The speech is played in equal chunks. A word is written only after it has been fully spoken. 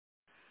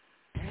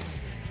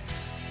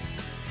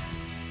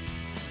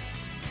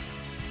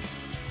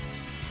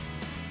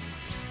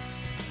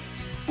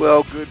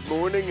Well, good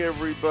morning,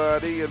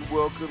 everybody, and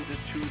welcome to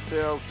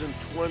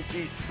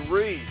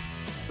 2023,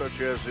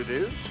 such as it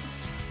is.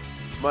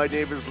 My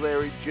name is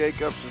Larry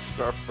Jacobs. This is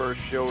our first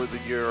show of the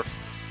year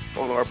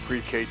on our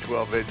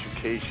Pre-K-12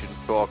 Education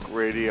Talk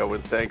Radio,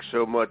 and thanks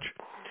so much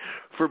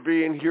for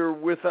being here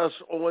with us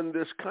on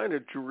this kind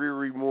of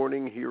dreary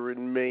morning here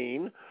in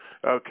Maine,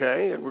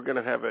 okay? And we're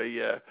going to have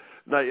I'm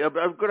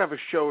going to have a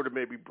show to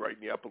maybe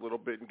brighten you up a little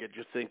bit and get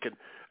you thinking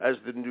as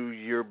the new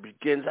year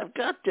begins. I've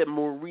got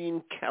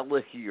Maureen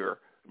Kelleher here.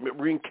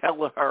 Maureen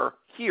Kelleher.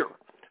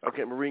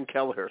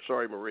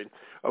 Sorry, Maureen.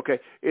 Okay,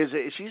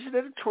 she's an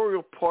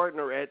editorial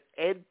partner at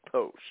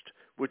EdPost,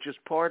 which is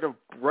part of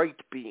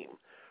Brightbeam.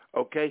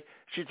 Okay,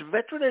 she's a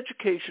veteran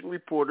education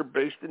reporter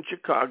based in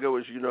Chicago,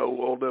 as you know,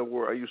 although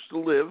where I used to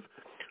live.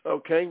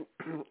 Okay,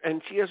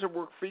 and she has her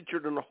work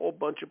featured in a whole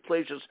bunch of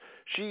places.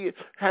 We're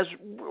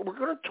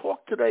going to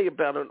talk today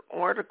about an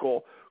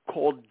article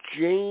called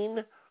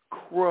Jane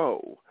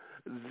Crow,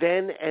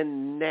 Then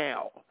and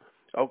Now.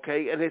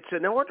 Okay, and it's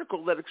an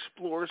article that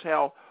explores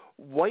how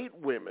white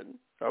women,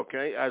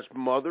 okay, as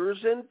mothers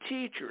and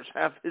teachers,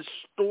 have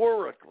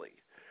historically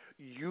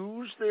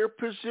used their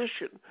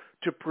position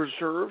to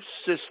preserve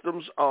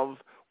systems of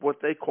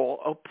what they call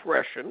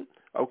oppression,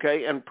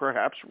 okay, and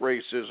perhaps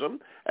racism,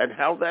 and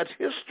how that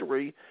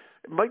history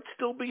might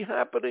still be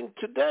happening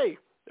today,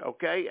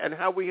 okay, and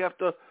how we have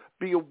to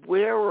be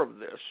aware of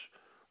this,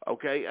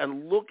 okay,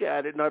 and look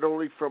at it not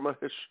only from a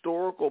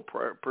historical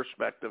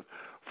perspective,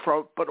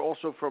 but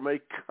also from a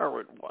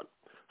current one.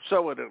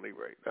 So at any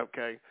rate,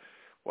 okay,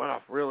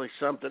 wow, really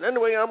something.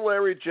 Anyway, I'm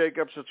Larry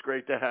Jacobs. It's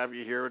great to have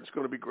you here. It's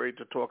going to be great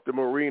to talk to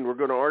Maureen. We're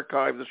going to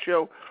archive the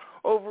show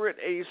over at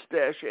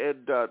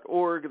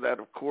ace-ed.org. That,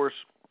 of course,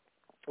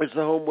 is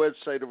the home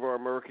website of our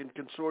American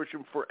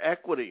Consortium for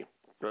Equity.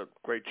 A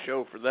great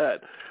show for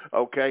that.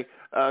 Okay,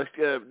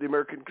 the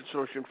American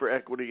Consortium for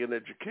Equity in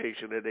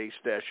Education at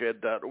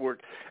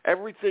ace-ed.org.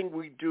 Everything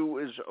we do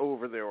is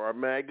over there. Our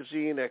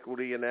magazine,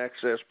 Equity and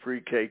Access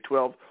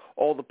Pre-K-12,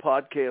 all the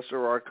podcasts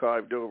are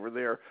archived over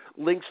there.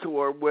 Links to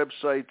our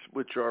websites,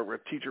 which are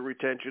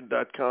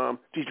teacher-retention.com,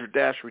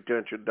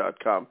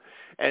 teacher-retention.com,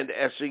 and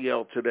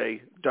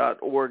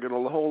seltoday.org, and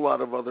a whole lot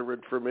of other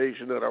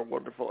information that our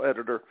wonderful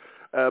editor,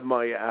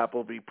 Maya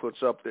Appleby,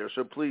 puts up there.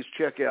 So please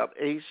check out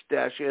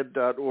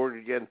ace-ed.org.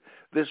 Again,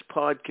 this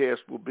podcast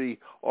will be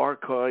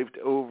archived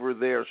over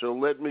there. So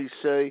let me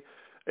say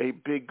a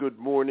big good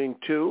morning,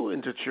 too,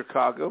 into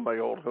Chicago, my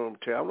old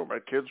hometown where my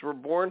kids were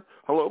born.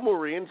 Hello,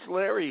 Maureen. It's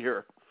Larry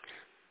here.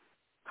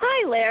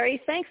 Hi,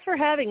 Larry. Thanks for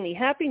having me.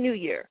 Happy New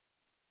Year.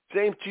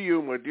 Same to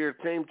you, my dear.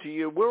 Same to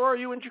you. Where are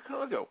you in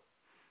Chicago?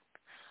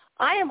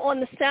 I am on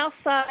the south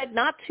side,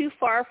 not too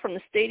far from the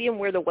stadium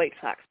where the White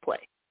Sox play.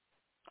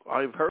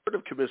 I've heard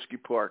of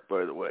Comiskey Park,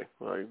 by the way.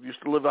 I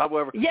used to live,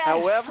 however,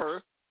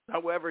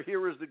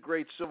 here is the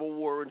great Civil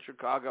War in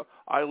Chicago.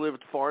 I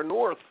lived far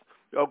north,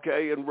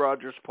 okay, in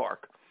Rogers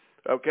Park.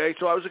 Okay,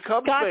 so I was a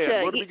Cubs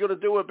fan. What are we going to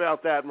do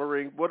about that,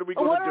 Maureen? What are we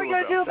going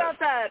to do about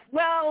that?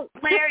 Well,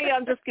 Larry,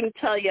 I'm just going to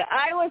tell you,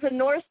 I was a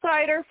North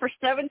Sider for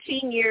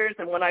 17 years,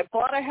 and when I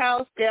bought a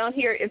house down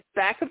here, it's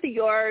back of the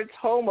yards,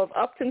 home of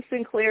Upton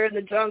Sinclair in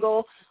the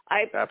Jungle.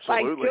 I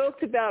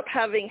joked about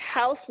having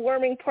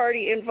housewarming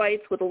party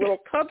invites with a little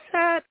Cubs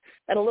hat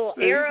and a little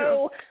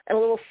arrow and a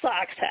little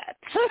Sox hat.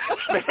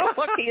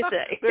 What can you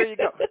say? There you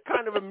go.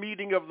 Kind of a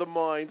meeting of the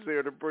minds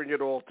there to bring it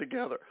all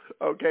together.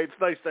 Okay, it's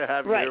nice to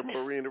have you here,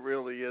 Maureen. It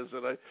really is.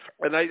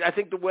 And I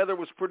think the weather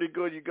was pretty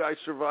good. You guys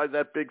survived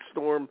that big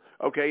storm,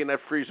 okay, in that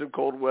freezing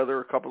cold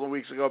weather a couple of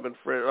weeks ago. I'm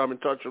in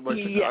touch with my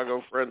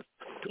Chicago friends.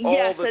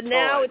 Yes, and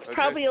now it's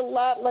probably a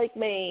lot like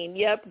Maine.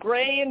 Yep,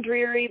 gray and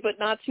dreary, but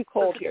not too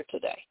cold here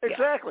today.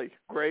 Exactly.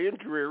 Gray and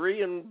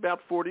dreary and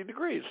about 40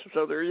 degrees.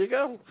 So there you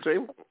go.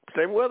 Same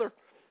weather.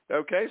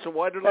 Okay, so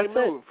why did I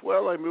move?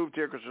 Well, I moved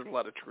here because there's a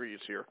lot of trees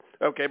here.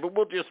 Okay, but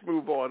we'll just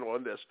move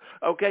on this.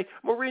 Okay,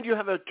 Maureen, you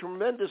have a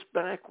tremendous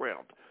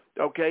background,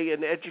 okay,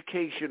 in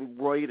education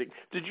writing.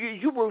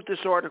 You wrote this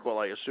article,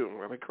 I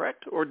assume, am I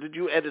correct? Or did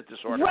you edit this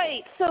article?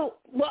 Right. So,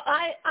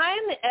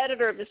 I'm the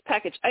editor of this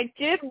package. I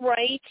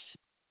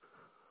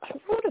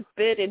wrote a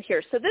bit in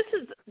here. So this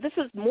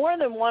is more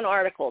than one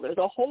article. There's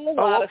a whole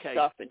lot of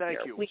stuff in here.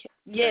 Thank you.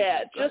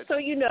 Just so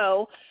you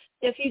know,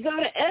 if you go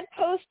to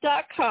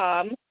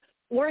edpost.com,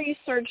 where you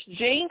search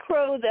Jane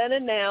Crow Then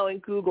and Now in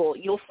Google,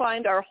 you'll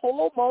find our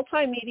whole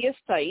multimedia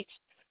site,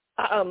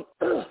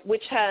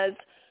 which has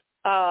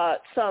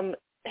some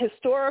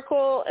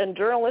historical and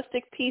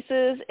journalistic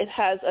pieces. It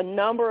has a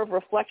number of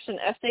reflection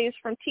essays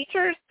from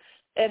teachers.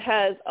 It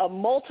has a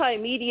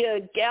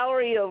multimedia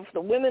gallery of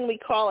the women we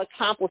call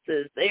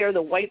accomplices. They are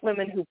the white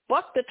women who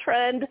bucked the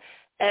trend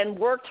and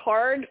worked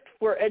hard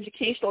for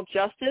educational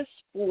justice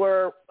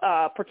for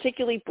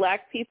particularly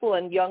black people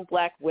and young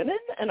black women.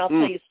 And I'll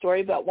tell you a story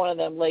about one of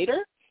them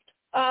later.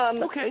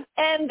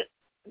 And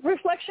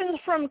reflections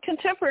from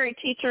contemporary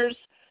teachers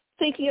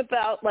thinking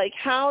about like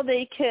how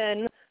they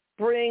can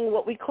bring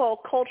what we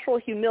call cultural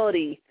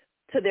humility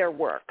to their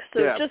work.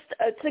 So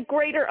it's a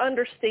greater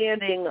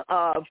understanding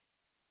of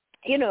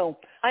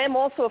I am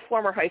also a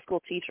former high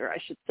school teacher, I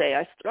should say.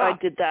 I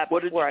did that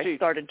before I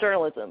started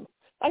journalism.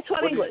 I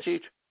taught English. What did you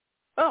teach?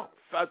 Oh,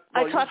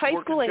 I taught high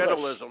school English.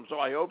 Journalism, so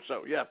I hope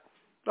so, yeah.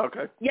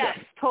 Okay. Yes,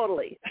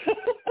 totally.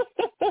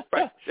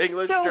 Right.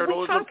 English, so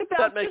journalism,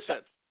 that makes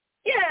sense.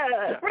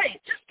 Yeah, right.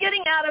 Just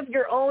getting out of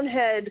your own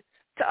head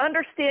to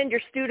understand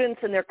your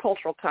students and their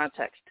cultural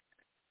context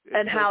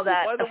and how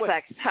that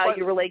affects how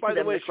you relate to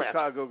them in the class.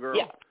 Chicago girl.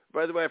 Yeah.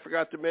 By the way, I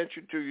forgot to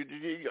mention to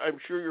you, I'm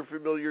sure you're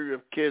familiar, you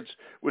have kids,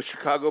 with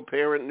Chicago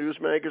Parent News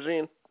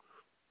Magazine.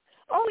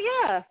 Oh,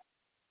 yeah.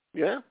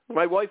 Yeah?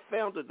 My wife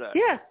founded that.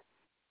 Yeah.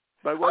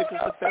 My wife is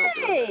the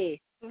founder.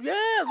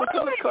 Yeah, look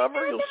on the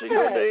cover. You'll see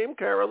her name,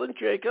 Carolyn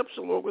Jacobs,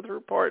 along with her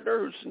partner,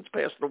 who's since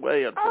passed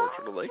away,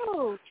 unfortunately.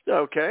 Oh.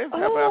 Okay,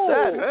 how about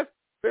that, huh?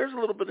 There's a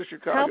little bit of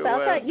Chicago. How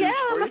about that? Yeah,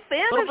 I'm a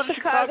fan of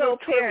Chicago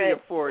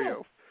Parent. For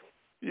you.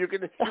 You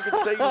can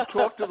say you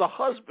talked to the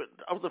husband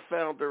of the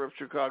founder of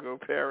Chicago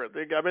Parent.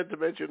 I meant to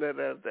mention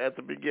that at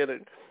the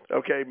beginning.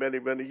 Okay, many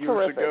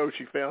years ago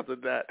she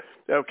founded that.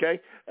 Okay,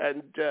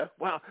 and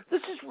wow,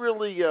 this is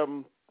really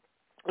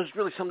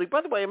something.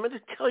 By the way, I meant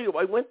to tell you,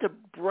 I went to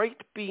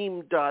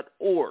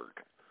brightbeam.org.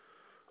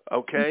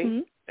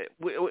 Okay,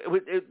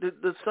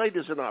 the site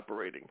isn't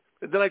operating.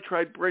 And then I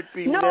tried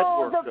Brightbeam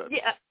Network.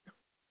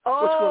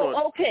 What's going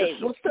on?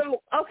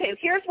 Okay.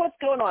 Here's what's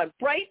going on.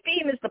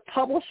 Brightbeam is the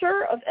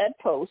publisher of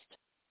EdPost.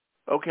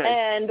 Okay.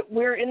 And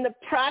we're in the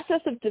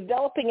process of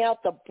developing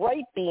out the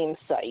Brightbeam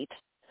site.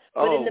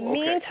 But in the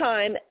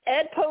meantime,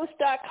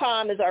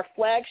 edpost.com is our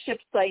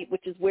flagship site,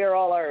 which is where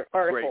all our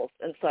articles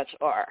and such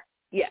are.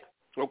 Yeah.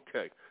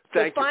 Okay.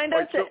 So find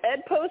us at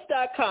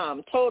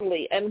edpost.com,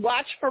 totally, and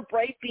watch for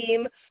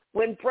Brightbeam.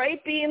 When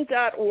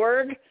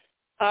brightbeam.org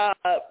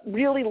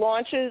really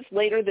launches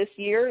later this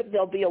year,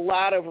 there'll be a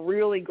lot of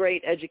really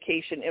great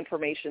education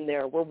information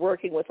there. We're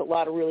working with a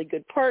lot of really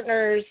good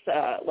partners,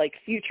 like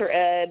Future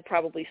Ed,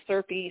 probably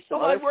Serpy,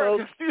 some other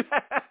folks.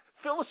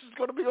 Phyllis is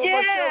going to be on my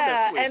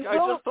show next week. I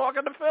was just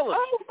talking to Phyllis.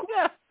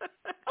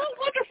 Oh,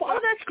 wonderful. Oh,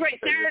 that's great.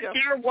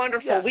 They're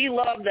wonderful. Yeah. We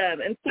love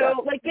them. And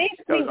so,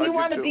 basically, we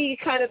want to be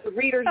kind of the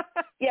readers.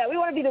 We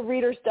want to be the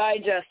Reader's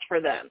Digest for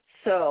them.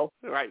 So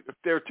right,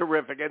 they're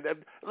terrific. And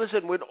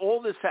listen, when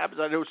all this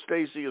happens, I know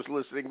Stacy is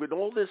listening. When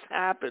all this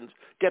happens,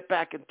 get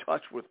back in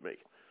touch with me,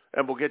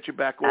 and we'll get you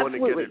back on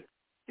and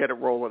get it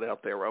rolling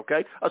out there.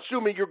 Okay,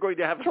 assuming you're going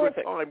to have a good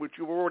time, which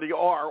you already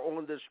are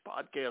on this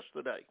podcast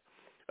today.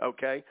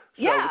 Okay,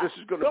 so this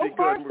is going to be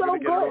good.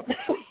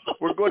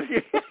 We're going to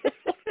get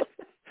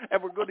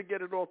and we're going to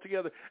get it all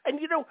together. And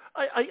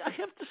I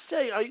have to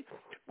say,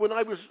 when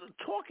I was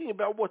talking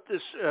about what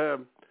this.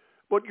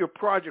 What your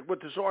project, what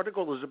this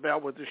article is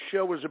about, what this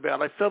show is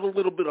about, I felt a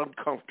little bit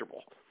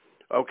uncomfortable,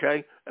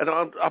 okay? And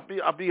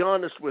I'll be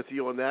honest with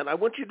you on that. I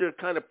want you to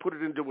kind of put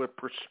it into a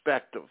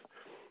perspective,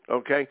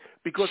 okay?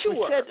 Because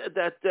we said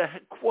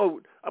that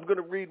quote. I'm going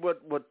to read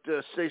what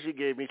Stacy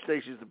gave me.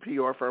 Stacy's the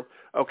PR firm,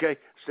 okay?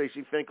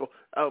 Stacy Finkel.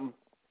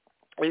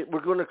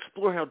 We're going to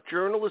explore how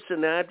journalists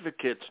and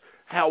advocates,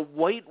 how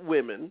white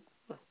women,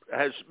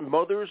 as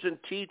mothers and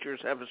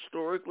teachers, have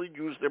historically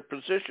used their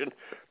position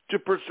to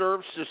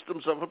preserve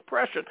systems of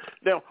oppression.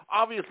 Now,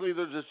 obviously,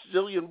 there's a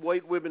zillion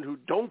white women who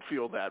don't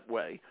feel that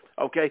way,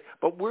 okay?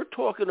 But we're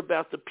talking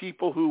about the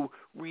people who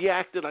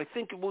reacted, I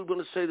think we're going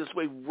to say this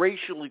way,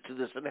 racially to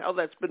this, and how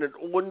that's been an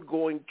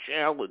ongoing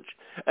challenge.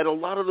 And a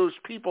lot of those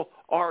people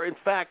are, in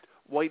fact,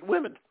 white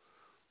women,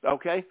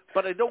 okay?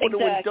 But I don't want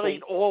to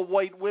indict all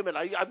white women.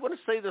 I want to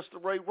say this the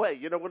right way.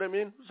 You know what I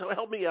mean? So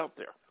help me out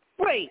there.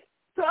 Right.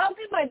 So I'll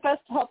do my best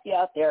to help you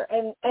out there.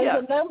 And as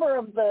a member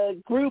of the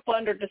group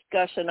under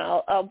discussion,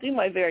 I'll do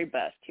my very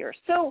best here.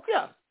 So,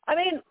 I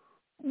mean,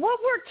 what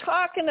we're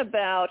talking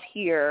about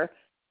here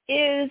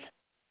is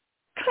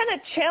kind of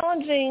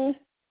challenging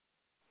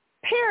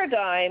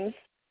paradigms,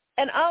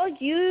 and I'll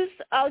use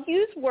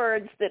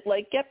words that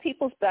get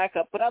people's back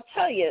up. But I'll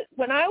tell you,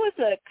 when I was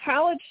a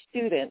college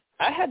student,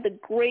 I had the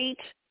great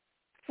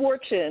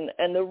fortune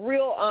and the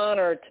real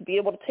honor to be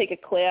able to take a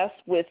class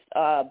with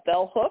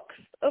Bell Hooks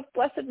of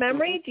blessed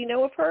memory. Mm-hmm. Do you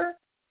know of her?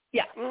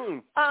 Yeah.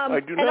 I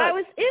do not. And I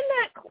was in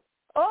that.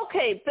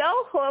 Okay,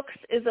 Bell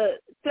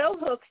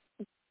Hooks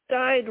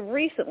died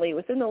recently,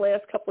 within the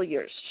last couple of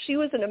years. She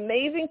was an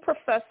amazing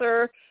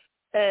professor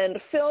and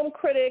film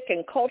critic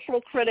and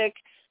cultural critic,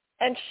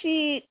 and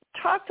she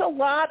talked a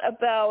lot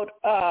about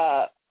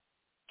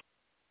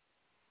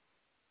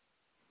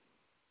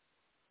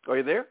Are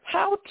you there?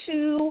 How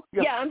to?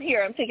 Yeah, I'm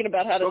here. I'm thinking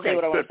about how to say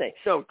what I want to say.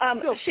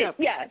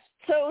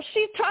 So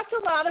she talked a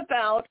lot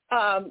about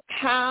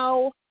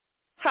how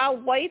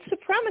white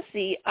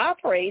supremacy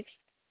operates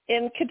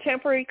in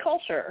contemporary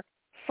culture,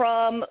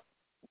 from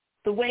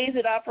the ways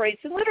it operates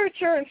in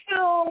literature and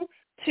film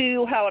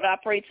to how it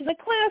operates in the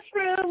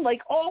classroom,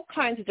 all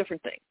kinds of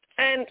different things.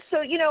 And so,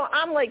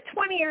 I'm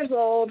 20 years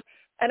old,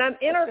 and I'm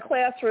in our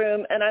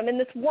classroom, and I'm in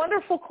this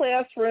wonderful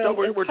classroom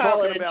in college.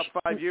 Talking about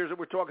 5 years.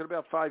 We're talking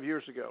about 5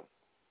 years ago.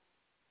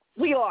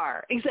 We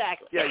are,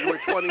 exactly. Yeah, you were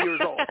 20 years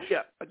old.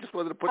 Yeah, I just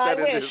wanted to put that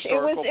into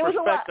historical it was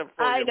perspective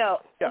for you. I know.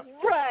 Yeah.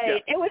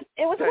 Right. Yeah.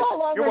 It was a lot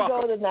longer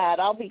ago than that.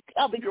 I'll be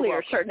clear.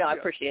 Welcome. Sure. No, I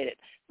appreciate it.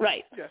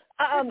 Right. Yeah.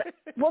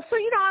 Well, so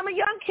I'm a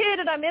young kid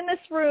and I'm in this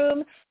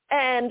room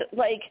and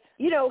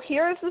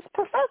here's this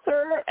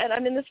professor and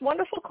I'm in this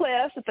wonderful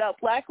class about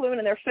black women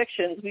and their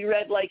fictions. We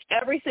read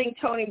everything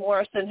Toni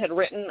Morrison had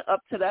written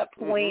up to that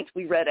point. Mm-hmm.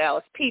 We read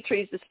Alice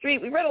Petree's The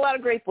Street. We read a lot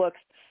of great books.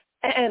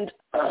 And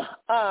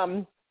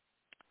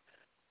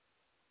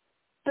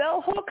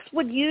bell hooks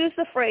would use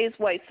the phrase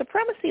white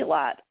supremacy a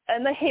lot,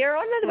 and the hair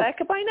on the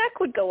back of my neck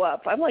would go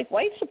up. I'm like,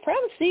 white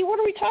supremacy? What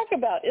are we talking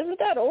about? Isn't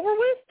that over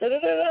with?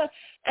 Da-da-da-da.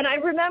 And I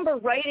remember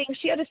writing,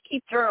 she had us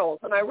keep journals,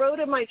 and I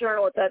wrote in my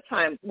journal at that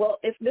time, well,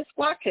 if Miss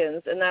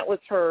Watkins, and that was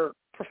her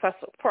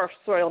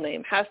professorial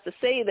name, has to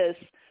say this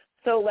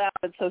so loud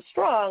and so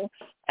strong,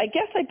 I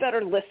guess I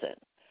better listen.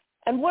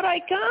 And what I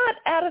got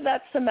out of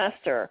that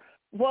semester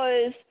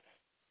was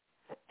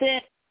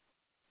that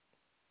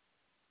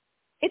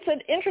it's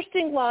an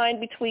interesting line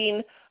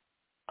between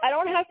I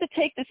don't have to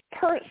take this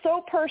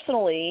so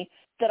personally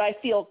that I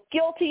feel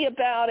guilty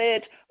about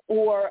it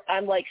or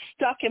I'm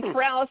stuck in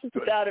paralysis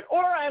about it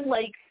or I'm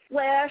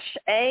slash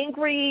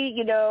angry,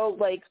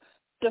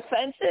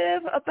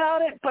 defensive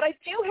about it. But I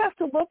do have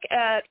to look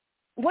at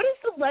what is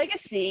the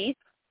legacy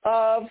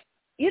of,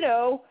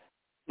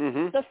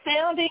 the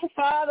founding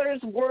fathers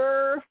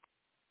were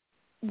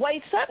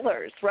white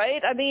settlers,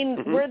 right? I mean,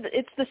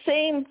 it's the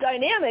same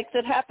dynamic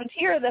that happened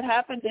here that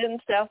happened in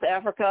South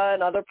Africa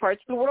and other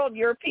parts of the world.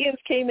 Europeans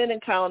came in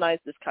and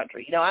colonized this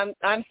country. I'm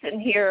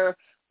sitting here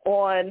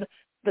on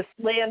the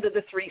land of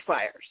the three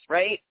fires,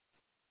 right?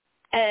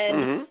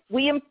 And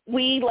we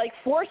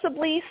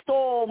forcibly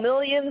stole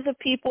millions of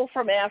people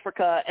from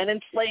Africa and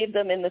enslaved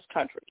them in this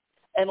country.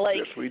 And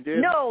yes, we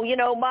did. No,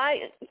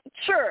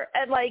 sure.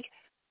 And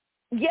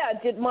yeah,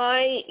 did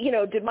my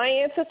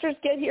ancestors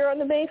get here on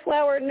the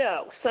Mayflower?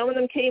 No. Some of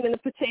them came in the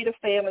potato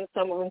famine,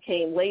 some of them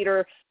came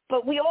later,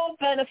 but we all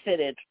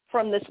benefited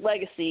from this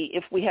legacy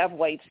if we have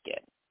white skin.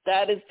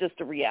 That is just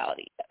a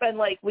reality. And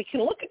we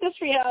can look at this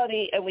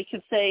reality and we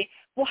can say,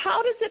 well,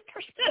 how does it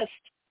persist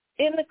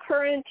in the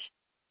current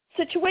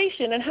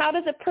situation and how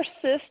does it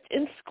persist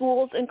in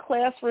schools and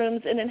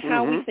classrooms and in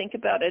how we think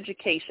about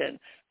education?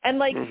 And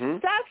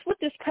that's what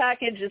this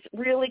package is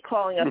really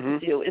calling us to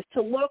do, is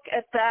to look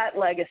at that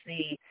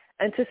legacy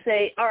and to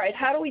say, all right,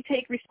 how do we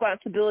take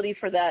responsibility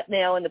for that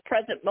now in the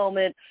present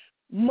moment?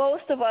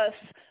 Most of us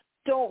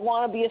don't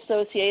want to be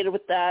associated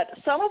with that.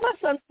 Some of us,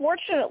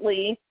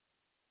 unfortunately,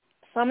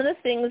 some of the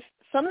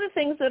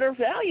things that are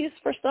values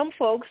for some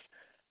folks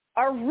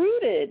are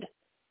rooted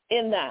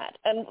in that.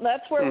 And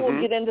that's where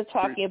we'll get into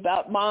talking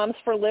about Moms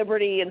for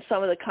Liberty and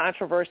some of the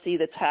controversy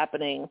that's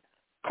happening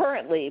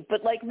currently.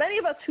 But many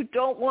of us who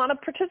don't want to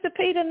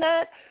participate in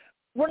that,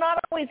 we're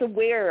not always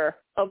aware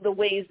of the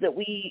ways that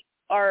we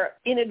are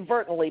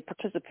inadvertently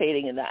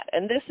participating in that.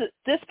 And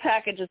this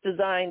package is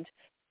designed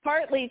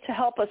partly to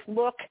help us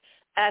look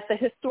at the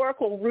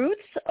historical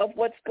roots of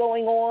what's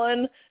going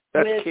on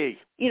with, key.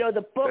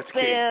 The book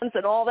bans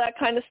and all that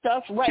kind of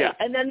stuff. Right. Yeah.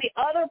 And then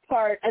the other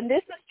part, and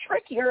this is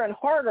trickier and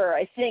harder,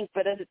 I think,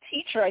 but as a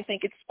teacher, I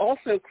think it's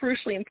also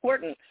crucially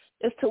important,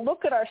 is to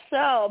look at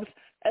ourselves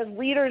as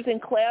leaders in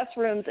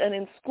classrooms and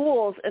in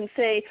schools and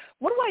say,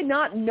 what do I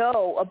not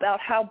know about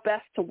how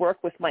best to work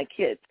with my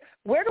kids?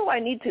 Where do I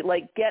need to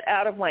get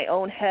out of my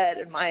own head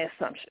and my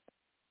assumptions?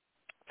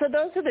 So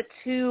those are the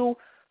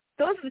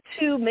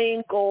two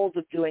main goals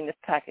of doing this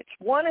package.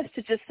 One is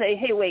to just say,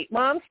 hey, wait,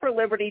 Moms for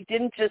Liberty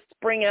didn't just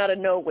spring out of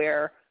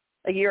nowhere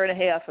a year and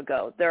a half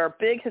ago. There are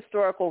big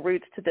historical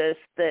roots to this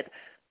that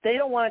they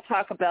don't want to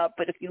talk about,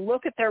 but if you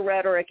look at their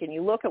rhetoric and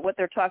you look at what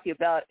they're talking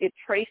about, it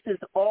traces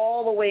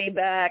all the way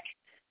back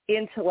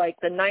into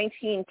the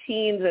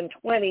 19-teens and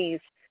 20s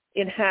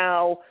in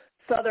how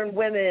Southern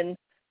women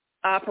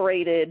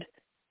operated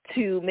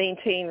to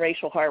maintain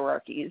racial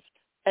hierarchies.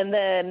 And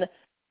then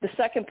the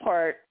second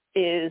part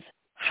is,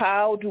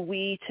 how do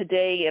we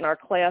today in our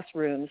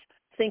classrooms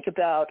think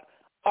about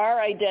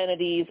our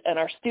identities and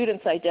our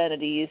students'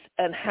 identities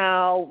and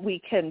how we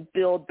can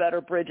build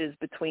better bridges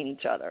between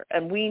each other?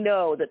 And we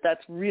know that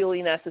that's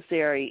really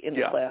necessary in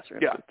the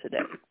classroom today.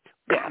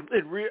 Yeah.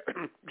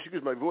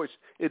 Excuse my voice.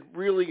 It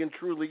really and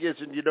truly is.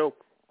 And,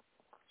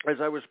 as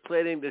I was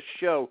planning this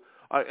show,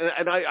 I've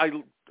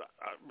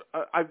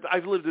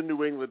lived in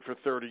New England for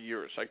 30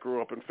 years. I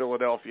grew up in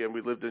Philadelphia, and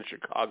we lived in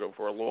Chicago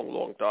for a long,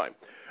 long time.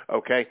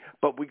 Okay?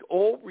 But we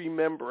all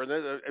remember, and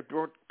it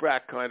brought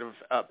back kind of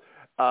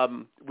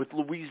with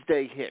Louise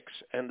Day Hicks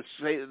and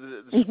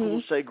the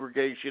school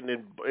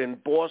segregation in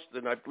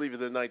Boston, I believe in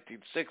the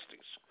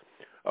 1960s.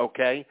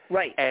 Okay?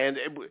 Right. And,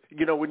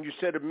 when you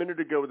said a minute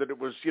ago that it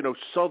was,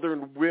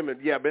 Southern women,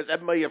 but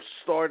that may have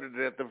started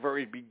at the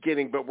very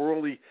beginning, but we're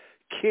only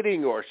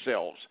kidding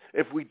ourselves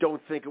if we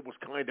don't think it was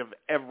kind of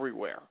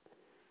everywhere.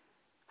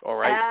 All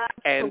right?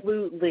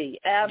 Absolutely.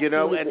 And,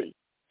 Absolutely.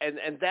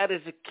 and that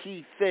is a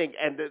key thing.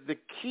 And the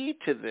key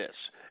to this,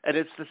 and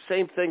it's the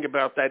same thing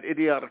about that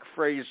idiotic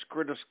phrase,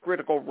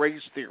 critical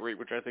race theory,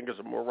 which I think is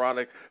a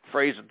moronic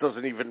phrase that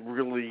doesn't even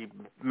really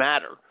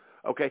matter.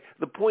 Okay?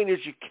 The point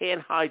is you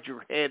can't hide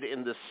your head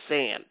in the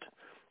sand.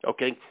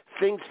 Okay?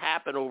 Things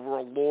happen over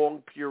a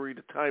long period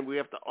of time. We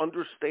have to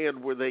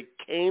understand where they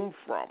came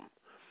from.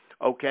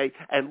 Okay?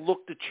 And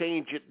look to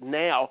change it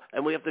now,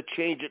 and we have to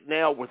change it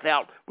now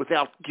without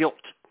guilt.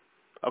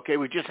 Okay,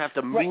 we just have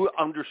to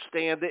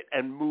understand it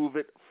and move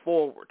it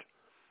forward.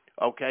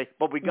 Okay,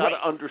 but we got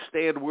to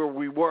understand where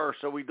we were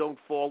so we don't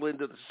fall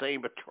into the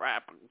same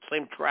trap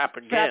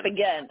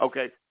again.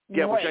 Okay,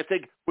 yeah, which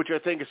I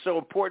think is so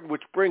important.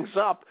 Which brings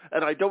up,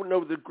 and I don't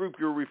know the group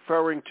you're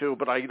referring to,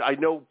 but I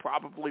know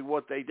probably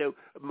what they do.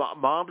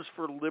 Moms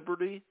for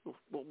Liberty.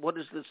 What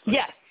is this thing?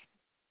 Yes.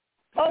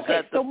 Okay, is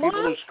that the so people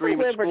who Moms scream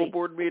for at Liberty. school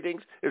board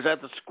meetings? Is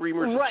that the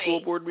screamers at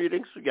school board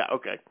meetings? Yeah.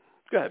 Okay.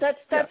 Go ahead.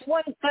 That's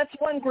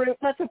one group.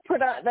 That's a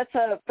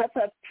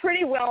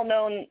pretty well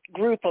known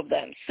group of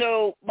them.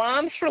 So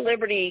Moms for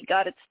Liberty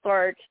got its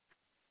start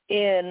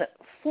in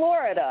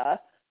Florida,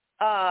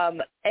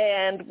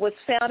 and was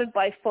founded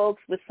by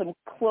folks with some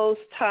close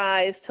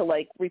ties to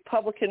like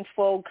Republican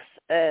folks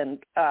and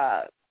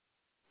the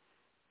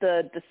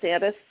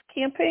DeSantis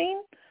campaign.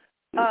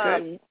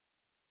 Okay.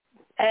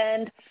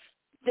 And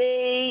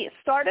they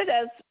started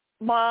as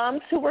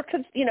moms who were,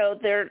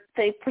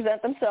 they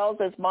present themselves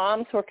as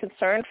moms who are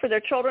concerned for their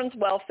children's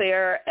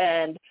welfare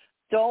and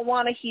don't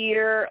want to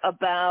hear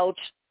about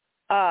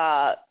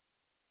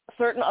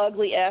certain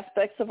ugly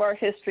aspects of our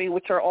history,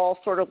 which are all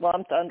sort of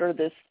lumped under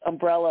this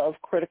umbrella of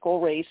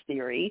critical race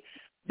theory,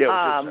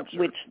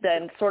 which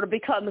then sort of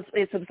becomes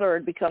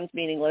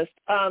meaningless,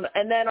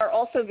 and then are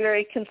also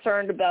very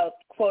concerned about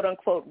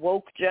quote-unquote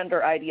woke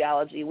gender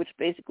ideology, which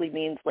basically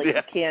means like you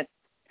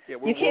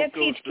can't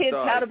teach kids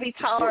how to be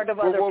tolerant of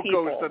other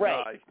people.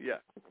 Die. Yeah,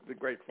 the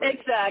great phrase.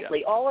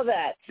 Exactly, all of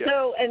that. Yeah.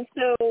 So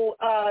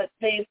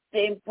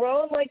they've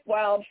grown like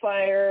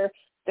wildfire.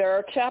 There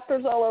are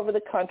chapters all over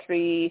the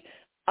country.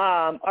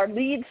 Our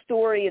lead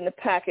story in the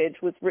package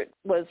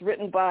was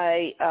written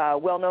by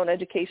well-known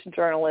education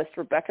journalist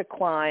Rebecca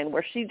Klein,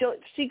 where she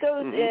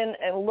goes in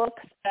and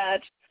looks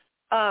at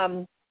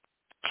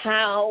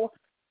how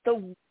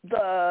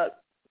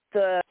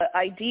the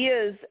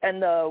ideas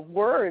and the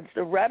words,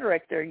 the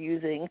rhetoric they're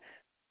using,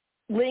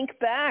 link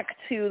back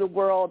to the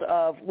world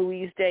of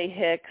Louise Day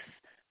Hicks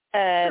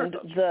and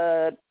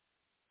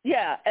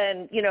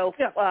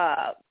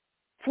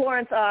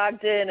Florence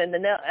Ogden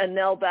and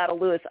Nell Battle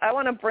Lewis. I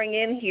want to bring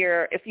in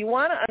here, if you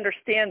want to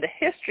understand the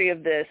history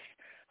of this,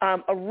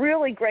 a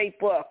really great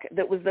book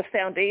that was the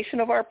foundation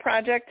of our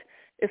project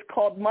is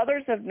called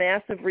Mothers of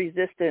Massive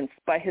Resistance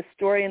by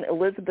historian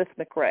Elizabeth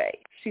McRae.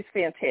 She's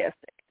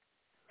fantastic.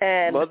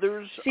 And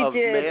Mothers of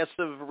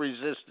Massive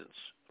Resistance.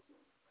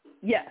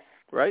 Yes.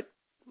 Right?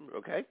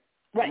 Okay.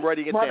 Right. I'm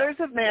writing it Mothers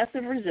down. of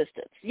Massive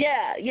Resistance.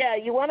 Yeah.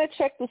 You want to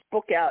check this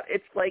book out.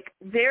 It's like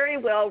very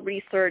well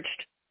researched.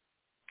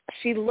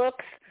 She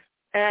looks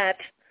at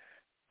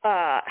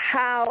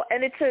how,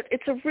 and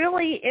it's a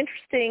really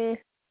interesting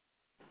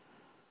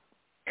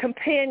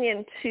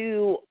companion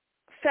to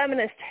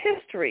feminist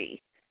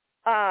history.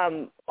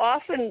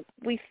 Often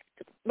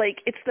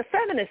it's the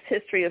feminist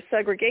history of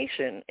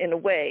segregation in a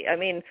way. I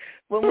mean,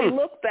 when we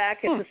look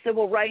back at the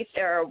civil rights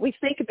era, we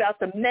think about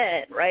the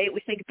men, right?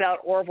 We think about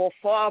Orville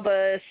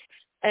Faubus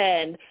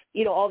and,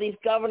 all these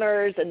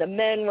governors and the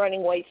men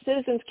running white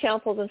citizens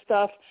councils and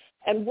stuff.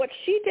 And what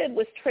she did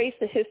was trace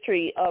the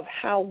history of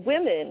how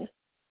women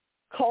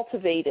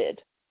cultivated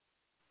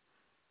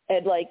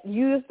and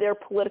used their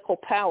political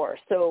power.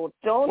 So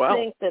don't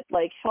think that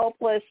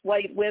helpless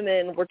white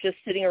women were just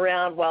sitting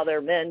around while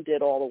their men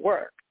did all the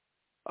work.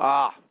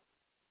 Ah,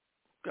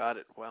 got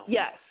it. Well,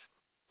 yes,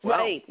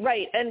 right.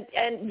 And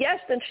yes,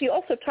 and she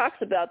also talks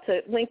about,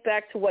 to link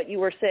back to what you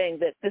were saying,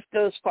 that this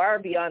goes far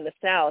beyond the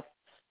South.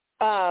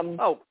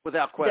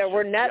 Without question. There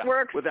were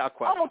networks. Yeah, without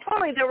question. Oh,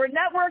 totally. There were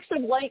networks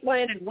of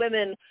like-minded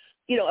women,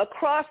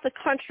 across the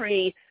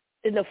country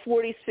in the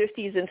 40s,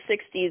 50s, and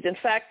 60s. In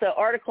fact, the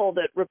article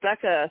that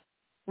Rebecca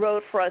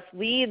wrote for us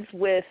leads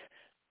with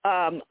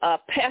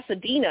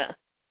Pasadena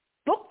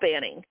book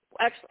banning.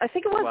 Actually, I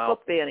think it was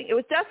book banning. It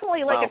was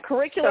definitely a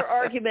curricular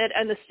argument,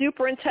 and the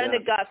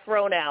superintendent got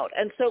thrown out.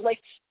 And so,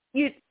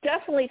 you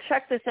definitely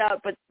check this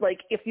out. But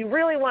if you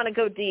really want to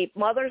go deep,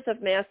 Mothers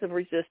of Massive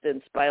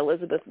Resistance by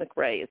Elizabeth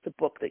McRae is the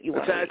book that you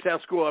want to read. That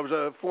sounds cool. I was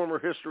a former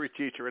history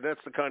teacher, and that's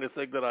the kind of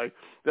thing that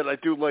I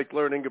do like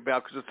learning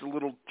about, because it's a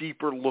little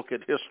deeper look at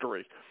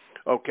history.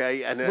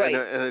 Okay, and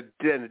a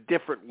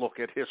different look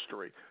at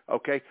history.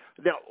 Okay,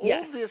 now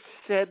all this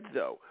said,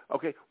 though,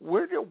 okay,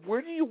 where do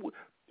you?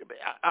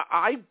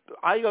 I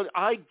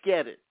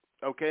get it,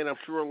 okay, and I'm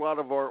sure a lot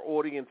of our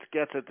audience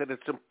gets it, that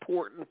it's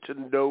important to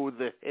know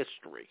the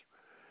history,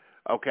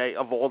 okay,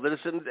 of all this,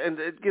 and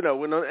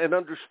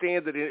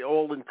understand it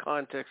all in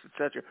context,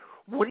 etc.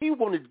 What do you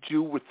want to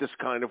do with this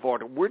kind of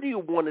art? Where do you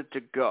want it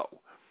to go?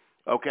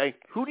 Okay,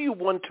 who do you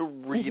want to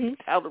read?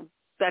 How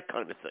that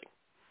kind of thing.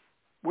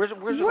 Where's it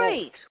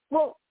right?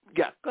 All,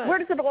 Yeah, go ahead. Where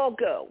does it all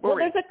go? Maureen. Well,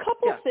 there's a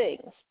couple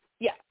things.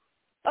 Yeah.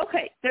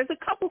 Okay, there's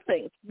a couple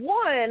things.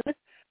 One,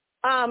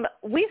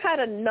 we've had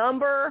a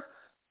number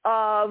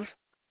of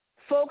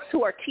folks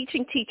who are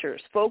teaching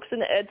teachers, folks in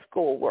the ed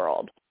school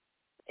world,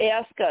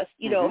 ask us,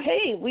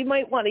 hey, we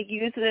might want to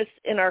use this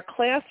in our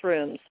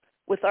classrooms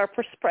with our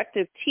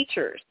prospective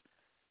teachers.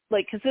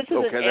 Like, because this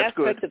is an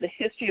aspect of the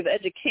history of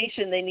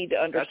education they need to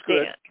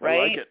understand, right?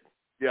 I like it.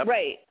 Yep.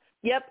 Right.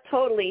 Yep,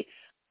 totally.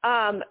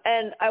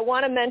 And I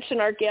want to mention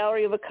our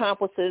gallery of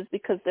accomplices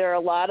because there are a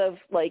lot of,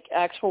 like,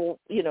 actual,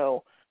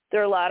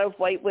 there are a lot of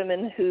white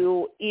women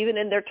who, even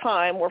in their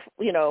time, were,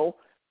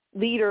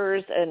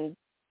 leaders and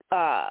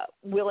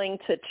willing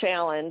to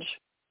challenge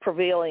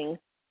prevailing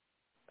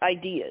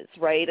ideas,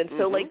 right? And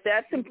so, like,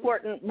 that's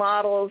important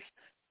models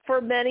for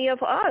many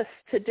of us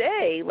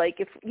today. Like,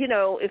 if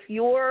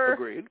you're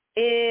Agreed.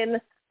 in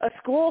a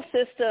school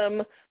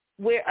system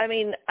where,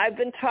 I've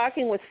been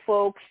talking with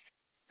folks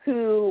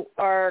who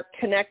are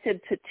connected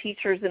to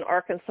teachers in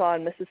Arkansas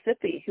and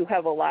Mississippi who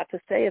have a lot to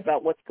say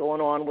about what's going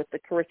on with the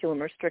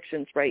curriculum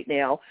restrictions right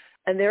now,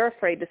 and they're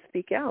afraid to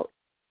speak out.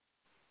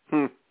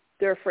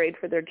 They're afraid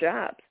for their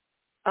jobs.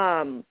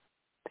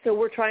 So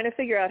we're trying to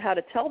figure out how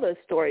to tell those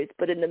stories,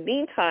 but in the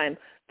meantime,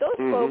 those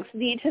folks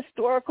need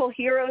historical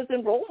heroes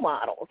and role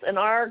models, and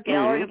our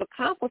gallery of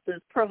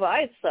accomplices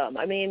provides some.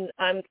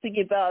 I'm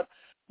thinking about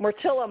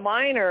Myrtilla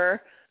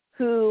Minor,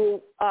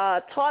 who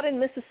taught in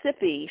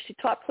Mississippi. She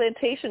taught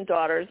plantation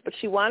daughters, but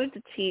she wanted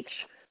to teach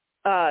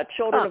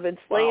children of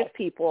enslaved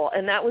people,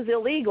 and that was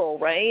illegal,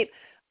 right?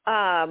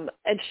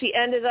 And she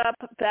ended up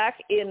back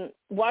in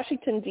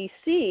Washington,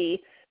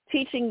 D.C.,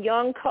 teaching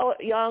young,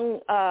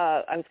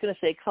 I was going to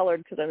say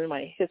colored because I'm in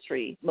my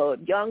history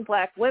mode, young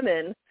black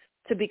women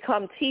to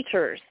become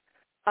teachers.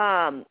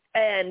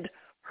 And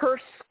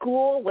her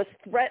school was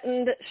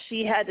threatened.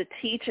 She had to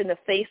teach in the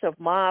face of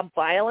mob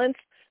violence.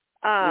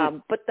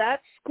 But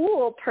that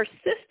school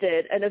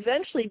persisted and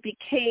eventually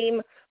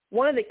became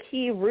one of the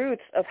key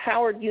roots of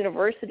Howard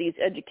University's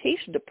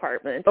education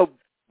department. Oh,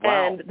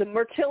 wow. And the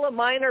Myrtilla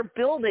Minor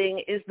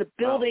building is the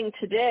building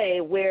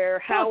today where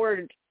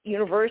Howard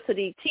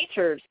University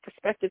teachers,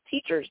 prospective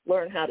teachers,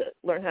 learn how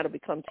to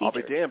become teachers. I'll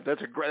be damned.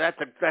 That's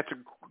a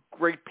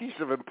great piece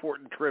of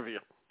important trivia.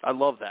 I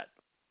love that.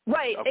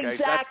 Right, okay.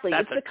 Exactly.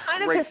 That's it's the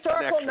kind of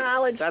historical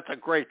knowledge. That's a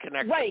great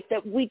connection. Right,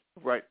 that we.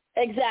 Right.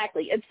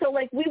 Exactly. And so,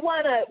 like, we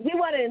want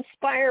to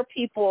inspire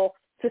people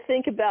to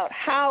think about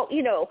how,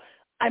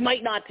 I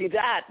might not do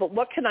that, but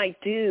what can I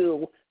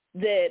do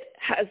that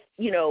has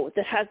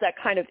that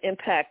kind of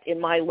impact in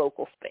my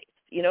local space?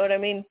 You know what I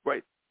mean?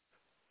 Right.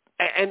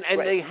 And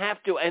they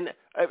have to, and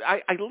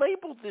I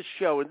labeled this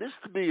show, and this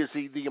to me is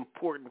the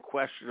important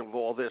question of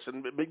all this,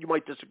 and you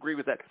might disagree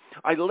with that.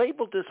 I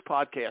labeled this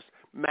podcast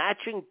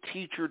Matching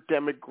Teacher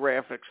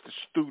Demographics to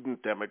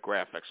Student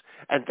Demographics,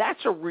 and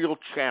that's a real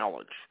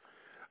challenge,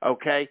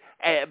 okay,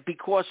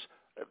 because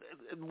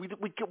we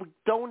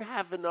don't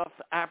have enough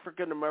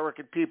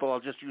African-American people. I'll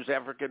just use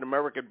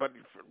African-American, but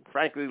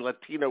frankly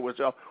Latino as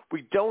well.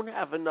 We don't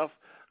have enough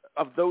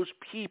of those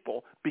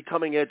people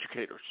becoming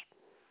educators.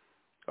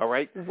 All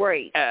right?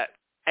 Right.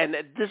 And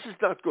this is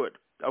not good,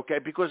 okay,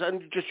 because I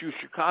just use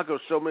Chicago.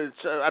 So many,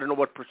 I don't know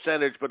what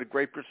percentage, but a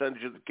great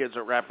percentage of the kids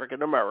are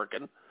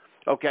African-American,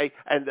 okay,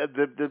 and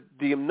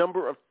the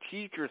number of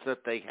teachers that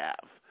they have,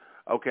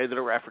 okay, that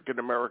are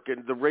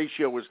African-American, the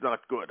ratio is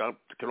not good. I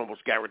can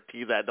almost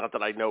guarantee that, not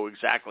that I know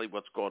exactly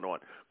what's going on.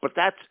 But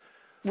that's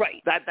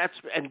right. That's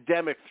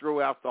endemic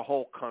throughout the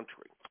whole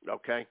country,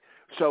 okay?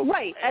 So,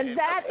 right, and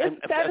that is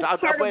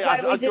part of why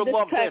we did this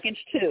package,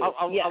 too.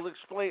 I'll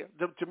explain.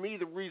 To me,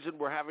 the reason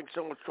we're having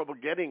so much trouble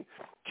getting,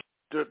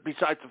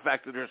 besides the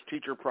fact that there's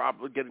teacher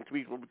problem, getting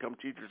people to become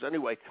teachers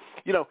anyway,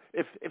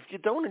 if you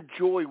don't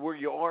enjoy where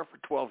you are for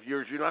 12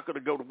 years, you're not going to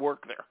go to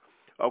work there.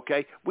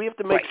 Okay, we have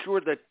to make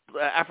sure that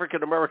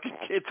African-American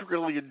kids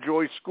really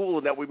enjoy school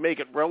and that we make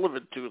it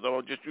relevant to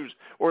them.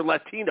 Or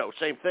Latino,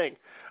 same thing.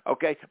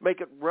 Okay,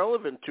 make it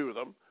relevant to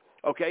them.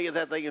 Okay, and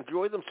that they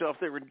enjoy themselves,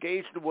 they're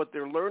engaged in what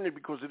they're learning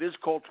because it is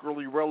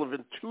culturally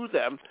relevant to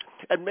them,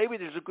 and maybe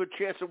there's a good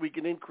chance that we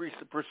can increase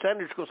the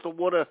percentage because they'll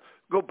want to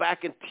go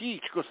back and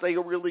teach because they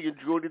really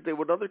enjoyed it, they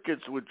want other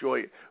kids to enjoy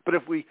it. But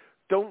if we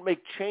don't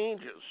make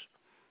changes,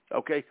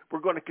 okay, we're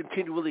going to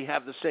continually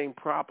have the same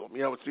problem.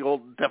 It's the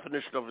old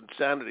definition of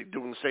insanity,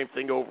 doing the same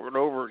thing over and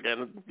over again,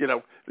 and,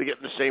 they're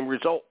getting the same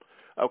result.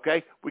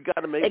 Okay, we got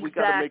to make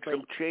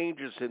some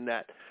changes in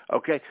that.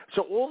 Okay,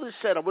 so all this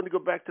said, I'm going to go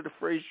back to the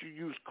phrase you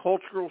used,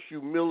 cultural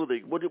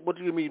humility. What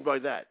do you mean by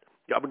that?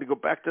 I'm going to go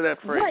back to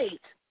that phrase.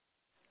 Right.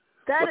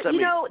 What's that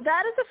mean?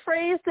 That is a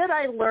phrase that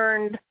I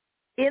learned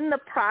in the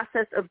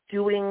process of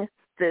doing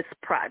this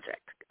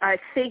project. I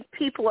think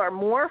people are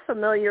more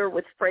familiar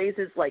with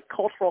phrases like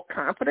cultural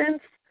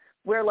competence,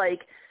 where I'll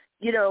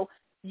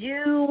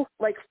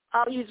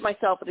use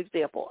myself as an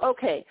example.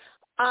 Okay.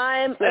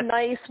 I'm a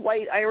nice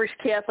white Irish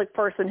Catholic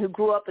person who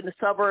grew up in the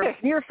suburbs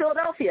near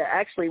Philadelphia.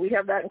 Actually, we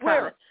have that in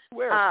common.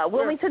 Where?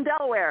 Wilmington,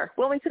 Delaware.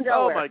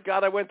 Oh my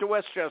God, I went to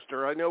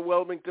Westchester. I know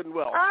Wilmington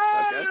well.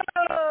 Oh, okay.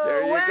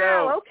 There you wow.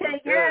 go.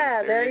 Okay,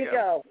 yeah, there you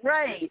go.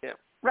 Right, yeah.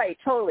 Right,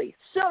 totally.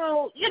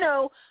 So,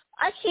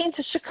 I came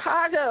to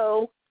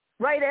Chicago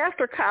right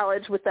after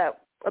college with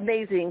that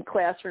amazing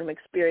classroom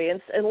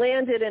experience and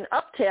landed in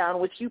Uptown,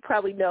 which you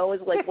probably know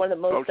is like one of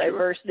the most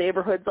diverse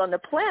neighborhoods on the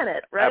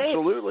planet, right?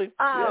 Absolutely.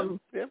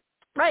 Yeah.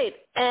 Right.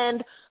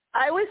 And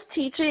I was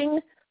teaching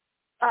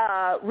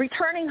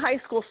returning high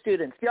school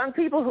students, young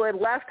people who had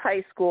left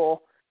high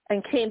school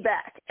and came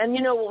back. And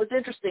what was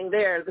interesting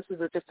there, this is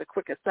just a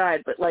quick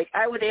aside, but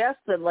I would ask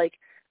them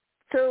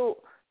so,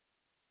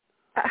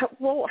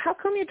 well, how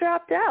come you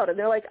dropped out? And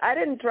they're like, I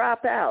didn't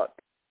drop out.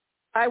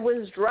 I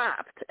was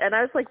dropped. And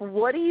I was like,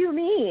 what do you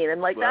mean?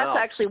 And that's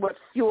actually what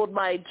fueled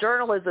my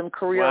journalism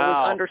career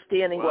was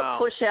understanding what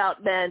push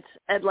out meant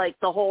and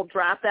the whole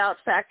dropout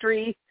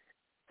factory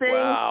thing.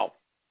 Wow.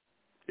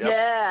 Yep.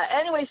 Yeah.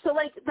 Anyway, so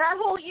that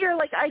whole year,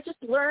 I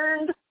just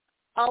learned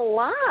a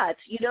lot,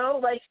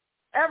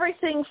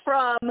 everything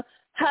from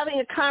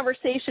having a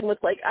conversation with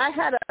I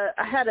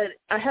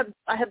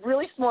had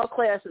really small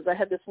classes. I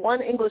had this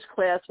one English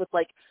class with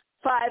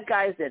 5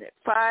 guys in it,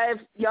 5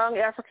 young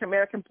African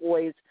American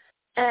boys.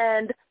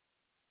 And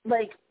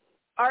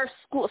our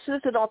school, so this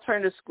is an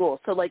alternative school.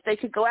 So they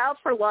could go out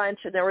for lunch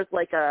and there was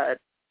a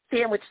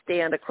sandwich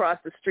stand across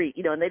the street,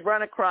 and they'd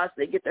run across,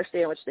 they'd get their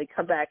sandwich, they'd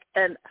come back.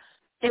 And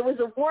it was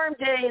a warm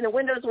day and the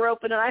windows were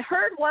open. And I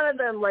heard one of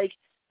them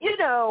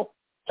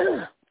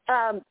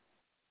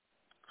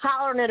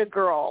hollering at a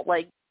girl,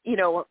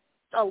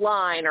 a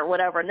line or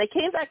whatever. And they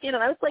came back in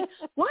and I was like,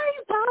 why are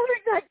you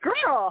bothering that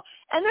girl?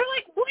 And they're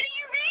like, what do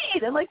you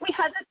mean? And we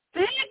had this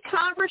big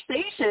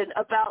conversation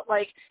about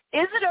is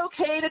it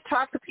okay to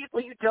talk to people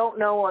you don't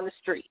know on the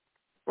street?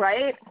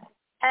 Right.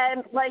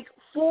 And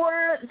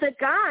for the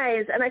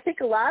guys, and I think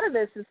a lot of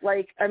this is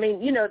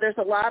there's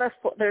a lot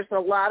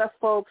of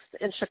folks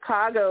in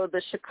Chicago,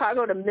 the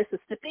Chicago to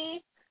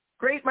Mississippi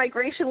Great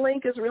Migration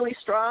link is really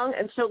strong.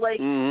 And so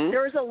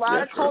there was a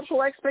lot of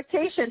cultural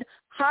expectation.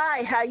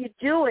 Hi, how you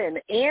doing?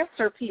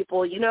 Answer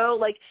people,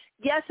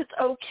 yes, it's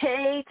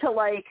okay to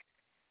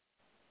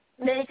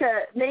make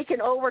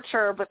an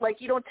overture, but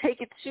you don't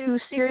take it too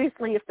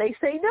seriously if they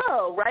say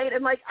no, right?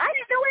 And I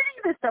didn't know any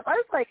of this stuff. I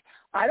was like,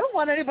 I don't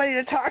want anybody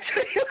to talk to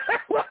me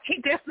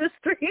walking down the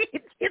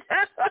street.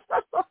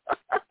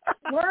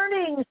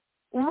 Learning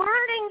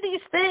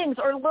these things,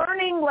 or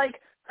learning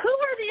who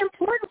are the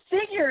important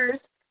figures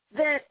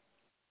that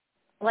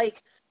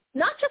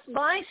not just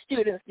my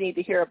students need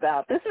to hear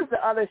about. This is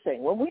the other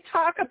thing. When we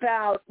talk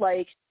about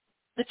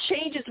the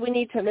changes we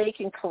need to make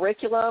in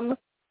curriculum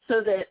so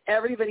that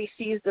everybody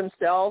sees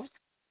themselves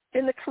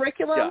in the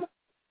curriculum,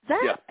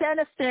 that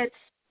benefits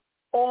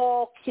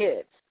all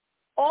kids.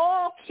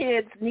 All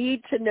kids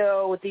need to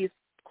know these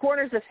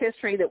corners of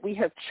history that we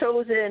have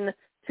chosen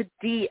to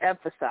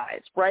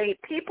de-emphasize, right?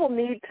 People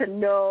need to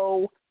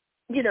know,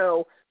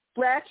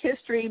 Black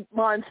History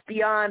Month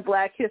beyond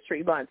Black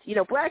History Month.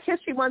 Black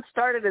History Month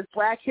started as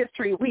Black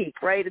History Week,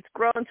 right? It's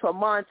grown to a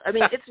month. I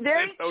mean, it's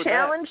very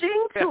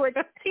challenging to a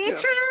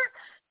teacher,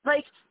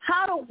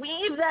 how to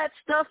weave that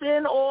stuff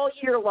in all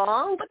year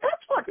long. But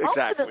that's what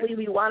ultimately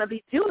we want to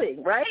be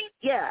doing, right?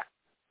 Yeah.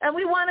 And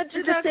we want to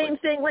do the same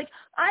thing.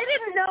 I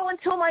didn't know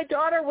until my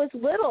daughter was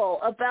little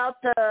about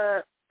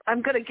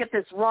I'm going to get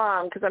this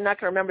wrong because I'm not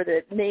going to remember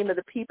the name of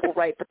the people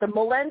right, but the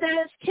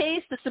Melendez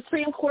case, the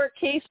Supreme Court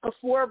case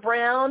before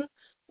Brown,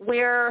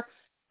 where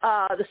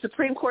the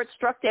Supreme Court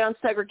struck down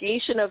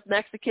segregation of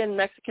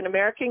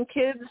Mexican-American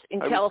kids in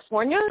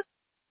California.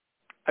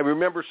 I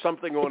remember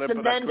something on it,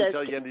 but I couldn't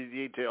tell you any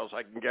details.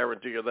 I can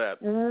guarantee you that.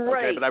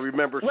 Right. Okay, but I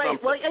remember something.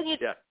 Well,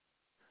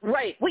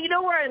 Right. Well,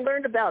 where I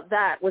learned about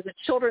that was a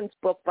children's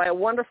book by a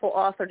wonderful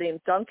author named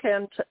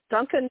Duncan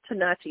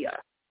Tanatia.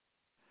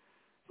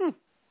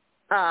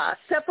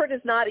 Separate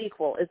is Not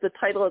Equal is the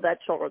title of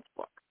that children's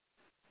book.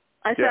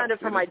 I found it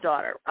for my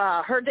daughter.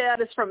 Her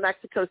dad is from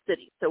Mexico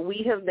City, so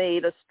we have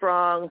made a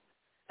strong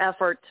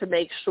effort to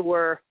make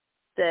sure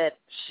that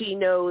she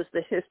knows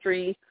the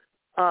history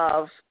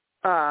of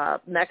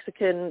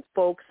Mexican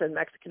folks and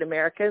Mexican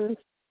Americans.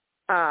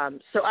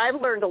 So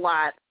I've learned a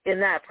lot in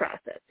that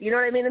process. You know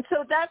what I mean? And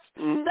so that's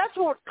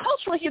what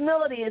cultural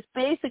humility is,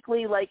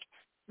 basically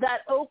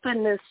that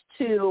openness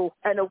to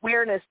an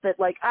awareness that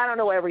I don't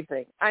know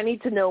everything. I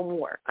need to know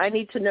more. I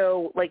need to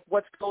know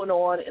what's going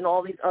on in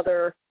all these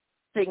other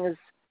things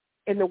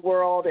in the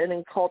world and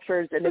in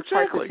cultures and in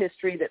parts of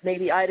history that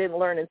maybe I didn't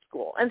learn in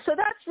school. And so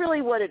that's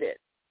really what it is.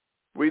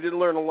 We didn't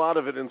learn a lot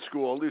of it in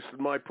school, at least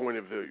in my point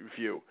of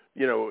view.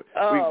 We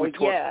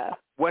taught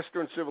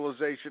Western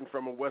civilization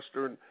from a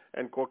Western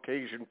and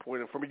Caucasian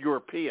from a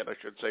European, I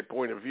should say,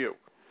 point of view.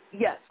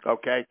 Yes.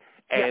 Okay.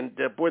 And,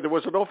 boy, there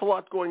was an awful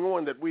lot going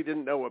on that we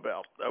didn't know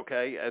about,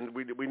 okay? And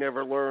we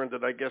never learned,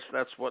 and I guess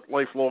that's what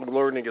lifelong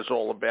learning is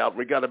all about.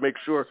 We got to make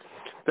sure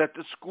that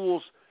the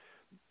schools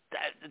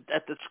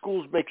that the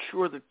schools make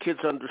sure that kids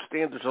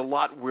understand there's a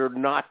lot we're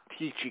not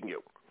teaching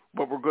you,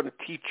 but we're going to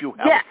teach you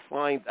how to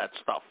find that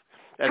stuff.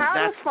 And how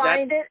to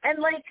find it, and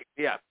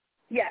yes,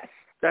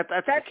 that's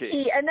the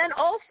key. And then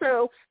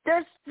also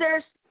there's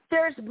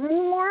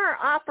more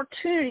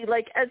opportunity.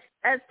 Like as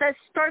that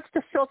starts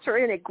to filter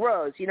in, it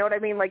grows. You know what I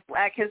mean? Like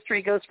Black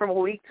History goes from a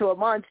week to a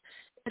month.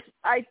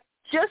 I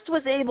just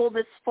was able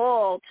this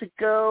fall to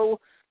go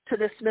to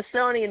the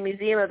Smithsonian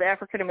Museum of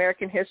African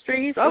American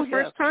History for the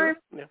first time.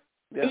 Sure.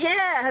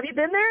 Yeah. Have you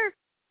been there?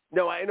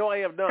 No, I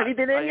have not. Have you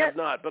been there yet? I have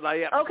not, but I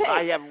have. Okay.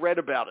 I have read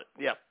about it.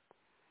 Yeah.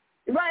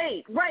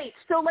 Right.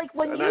 So like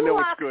when and you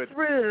walk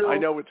through, I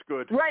know it's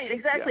good. Right.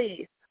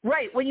 Exactly. Yeah.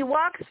 Right. When you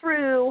walk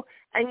through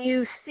and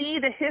you see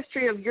the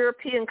history of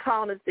European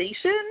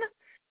colonization,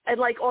 and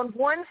like on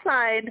one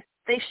side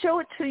they show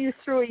it to you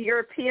through a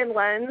European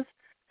lens,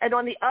 and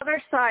on the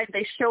other side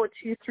they show it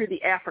to you through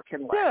the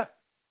African lens. Yeah.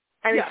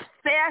 And it's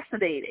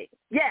fascinating.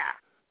 Yeah.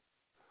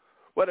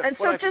 What I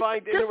find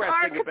interesting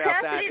our about that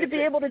capacity to be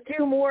able to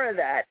do more of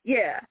that.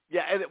 Yeah.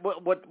 Yeah, and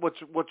what's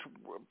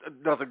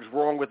nothing's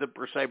wrong with it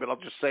per se, but I'll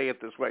just say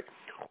it this way: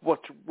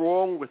 what's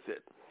wrong with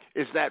it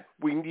is that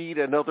we need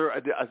a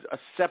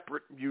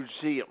separate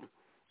museum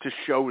to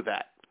show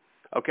that.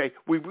 Okay,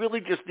 we really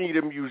just need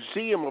a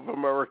museum of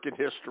American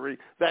history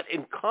that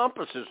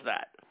encompasses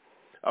that.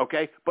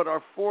 Okay, but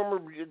our former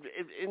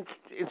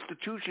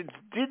institutions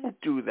didn't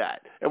do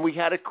that, and we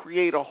had to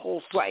create a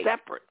whole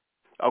separate,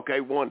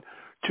 one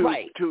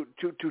to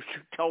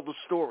tell the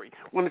story.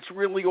 When it's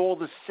really all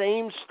the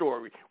same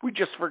story, we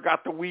just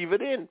forgot to weave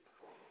it in.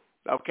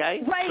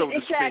 Okay, right, so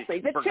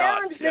exactly. The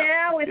challenge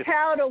now is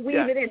how to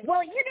weave it in.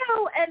 Well,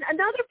 and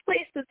another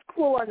place that's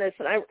cool on this,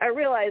 and I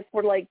realize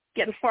we're like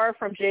getting far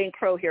from Jane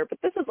Crow here, but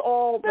this is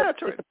all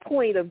the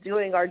point of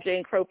doing our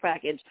Jane Crow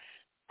package.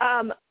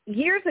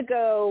 Years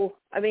ago,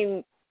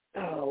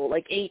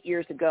 like 8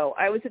 years ago,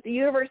 I was at the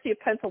University of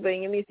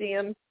Pennsylvania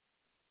Museum.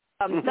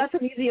 That's a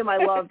museum I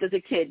loved as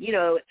a kid.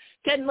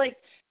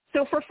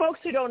 So for folks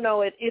who don't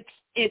know it,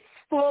 it's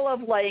full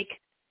of like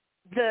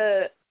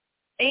the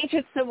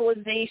ancient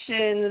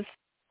civilizations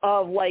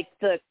of like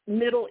the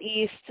Middle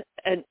East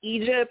and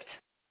Egypt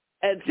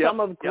and some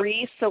of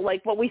Greece. So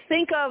like what we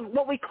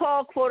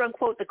call quote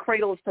unquote the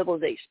cradle of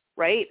civilization,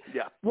 right?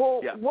 Yeah.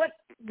 Well,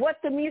 what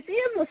the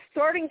museum was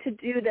starting to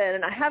do then,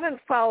 and I haven't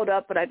followed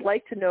up, but I'd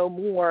like to know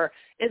more,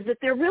 is that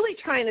they're really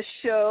trying to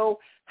show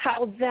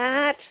how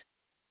that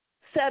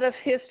set of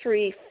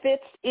history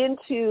fits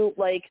into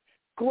like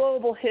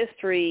global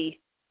history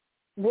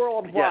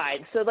worldwide.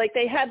 Yes. So like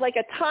they had like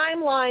a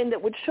timeline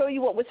that would show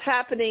you what was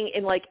happening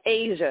in like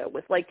Asia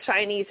with like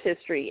Chinese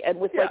history and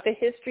with like the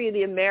history of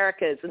the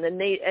Americas and the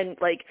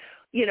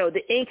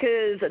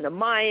Incas and the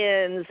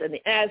Mayans and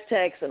the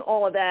Aztecs and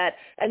all of that,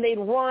 and they'd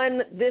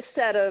run this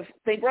set of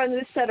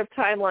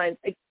timelines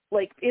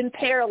like in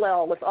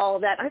parallel with all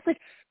of that. I was like,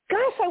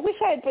 gosh, I wish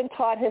I had been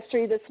taught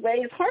history this way.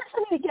 It's hard for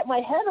me to get my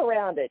head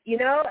around it,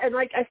 and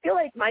like I feel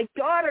like my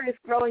daughter is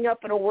growing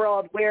up in a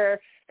world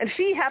where, and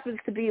she happens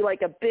to be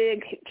like a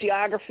big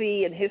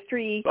geography and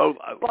history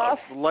buff.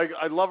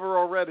 I love her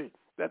already.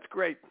 That's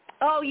great.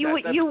 Oh,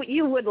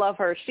 you would love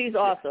her. She's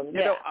awesome.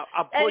 Yeah.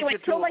 I'll point you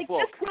to a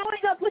book. Just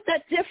growing up with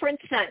that different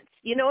sense.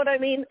 You know what I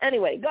mean?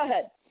 Anyway, go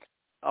ahead.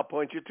 I'll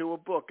point you to a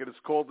book, and it's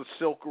called The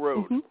Silk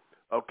Road. Mm-hmm.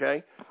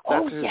 Okay?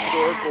 That's a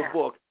historical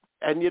book.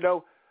 And,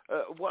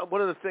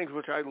 one of the things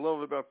which I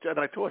love about, and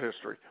I taught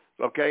history,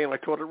 okay, and I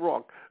taught it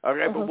wrong.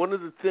 Okay, but one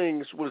of the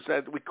things was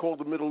that we called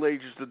the Middle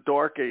Ages the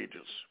Dark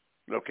Ages,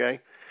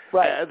 okay?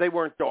 Right. They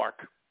weren't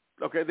dark.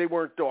 Okay, they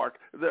weren't dark.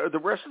 The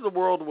rest of the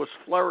world was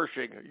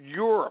flourishing.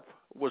 Europe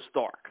was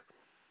dark,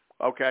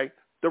 okay?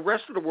 The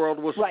rest of the world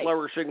was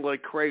flourishing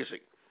like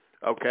crazy,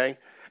 okay?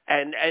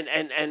 And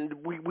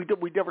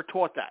we never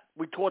taught that.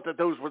 We taught that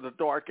those were the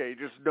Dark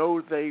Ages.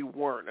 No, they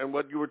weren't. And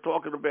what you were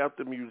talking about,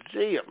 the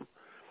museum,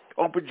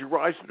 opened your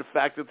eyes to the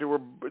fact that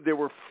there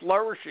were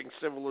flourishing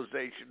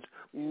civilizations,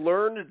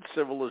 learned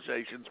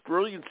civilizations,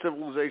 brilliant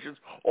civilizations,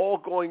 all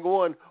going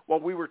on while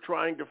we were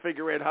trying to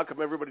figure out how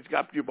come everybody's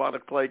got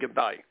bubonic plague and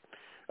dying.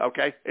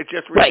 Okay, it's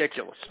just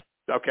ridiculous.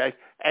 Okay,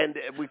 and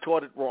we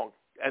taught it wrong,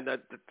 and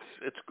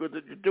it's good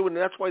that you're doing it.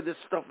 That's why this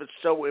stuff is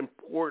so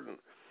important,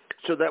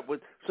 so that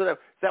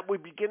we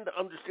begin to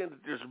understand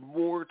that there's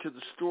more to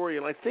the story.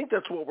 And I think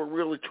that's what we're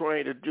really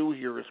trying to do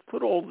here is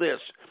put all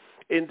this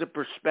into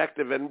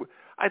perspective. And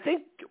I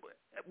think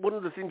one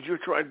of the things you're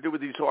trying to do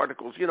with these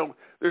articles,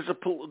 there's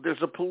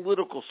a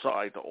political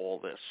side to all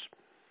this.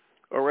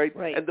 All right?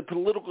 And the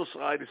political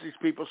side is these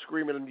people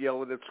screaming and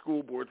yelling at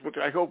school boards, which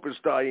I hope is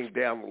dying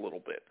down a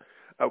little bit.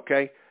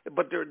 Okay?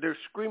 But they're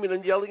screaming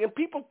and yelling, and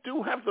people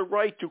do have the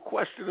right to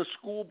question a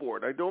school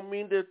board. I don't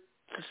mean to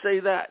say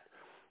that.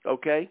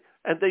 Okay?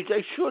 And they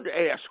should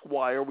ask,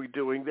 why are we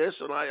doing this?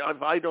 And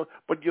I don't,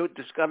 but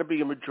there's got to be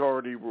a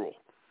majority rule.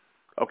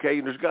 Okay?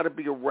 And there's got to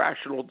be a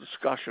rational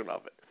discussion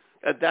of it.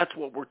 And that's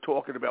what we're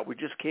talking about. We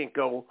just can't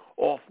go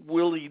off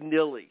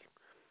willy-nilly,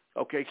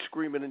 okay,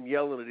 screaming and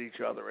yelling at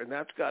each other. And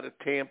that's got to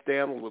tamp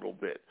down a little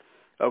bit,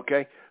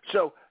 Okay?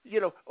 So,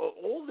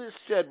 all this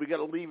said, we got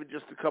to leave in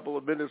just a couple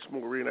of minutes,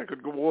 Maureen. I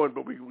could go on,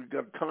 but we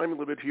got a time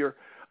limit here.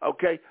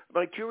 Okay?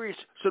 I'm curious.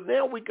 So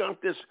now we got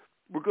this.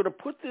 We're going to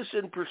put this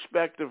in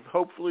perspective,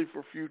 hopefully,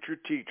 for future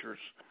teachers.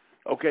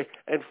 Okay?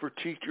 And for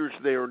teachers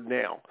there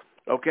now.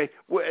 Okay?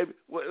 I'm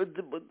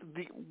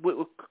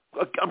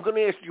going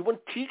to ask, do you want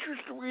teachers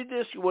to read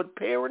this? You want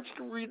parents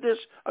to read this?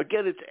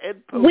 Again, it's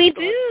edpost.com. We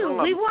do.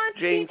 We want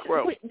Jane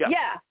Crow.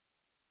 Yeah.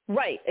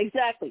 Right,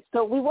 exactly.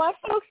 So we want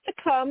folks to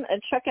come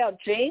and check out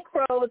Jane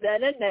Crow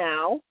Then and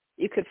Now.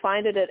 You can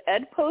find it at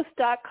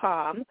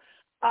edpost.com.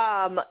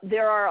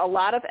 There are a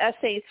lot of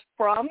essays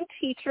from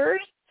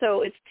teachers.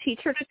 So it's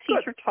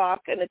teacher-to-teacher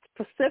talk, and it's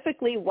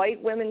specifically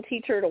white women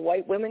teacher to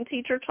white women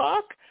teacher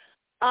talk.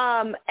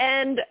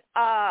 And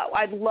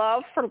I'd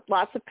love for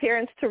lots of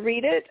parents to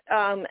read it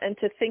and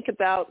to think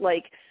about,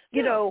 who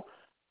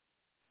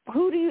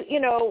do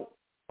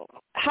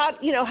how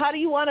do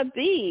you want to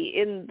be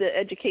in the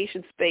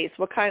education space?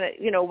 What kind of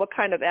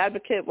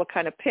advocate, what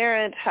kind of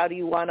parent? How do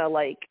you want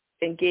to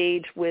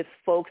engage with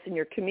folks in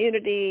your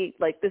community?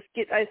 I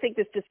think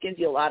this just gives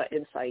you a lot of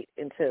insight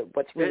into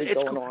what's really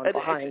going on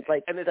behind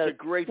the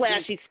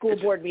flashy school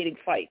board meeting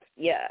fights.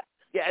 Yeah.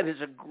 Yeah, and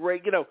it's a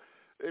great,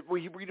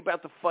 we read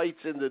about the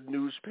fights in the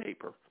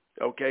newspaper,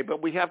 okay, but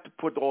we have to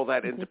put all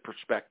that into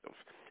perspective.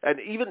 And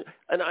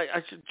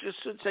I should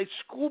say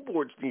school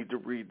boards need to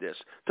read this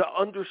to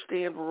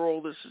understand where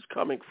all this is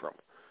coming from,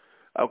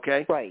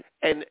 okay? Right.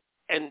 And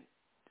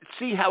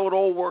see how it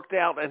all worked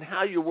out and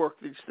how you work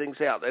these things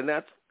out. And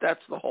that's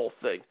the whole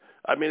thing.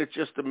 I mean, it's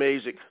just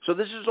amazing. So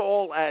this is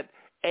all at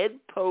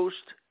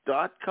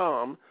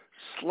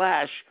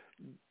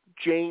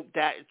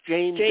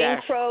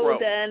edpost.com/Jane Crow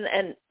then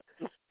and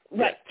right.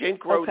 Yeah, Jane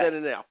Crow Then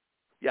and Now.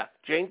 Yeah,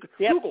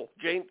 Google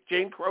Jane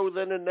Crow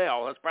Then and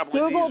Now. That's probably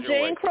Google the easier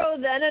Jane way. Crow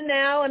Then and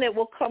Now, and it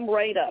will come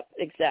right up.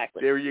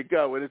 Exactly. There you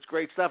go, and it's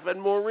great stuff.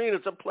 And Maureen,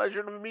 it's a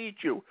pleasure to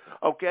meet you.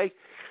 Okay,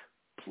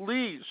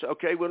 please,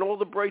 when all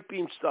the Bright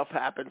Beam stuff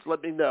happens,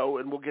 let me know,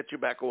 and we'll get you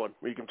back on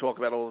where you can talk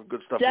about all the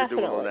good stuff you're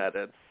doing on that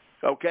end.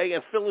 Okay,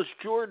 and Phyllis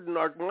Jordan,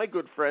 my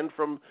good friend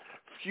from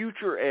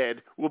Future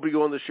Ed, will be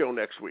on the show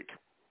next week.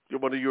 You're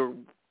one of your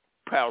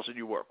pals that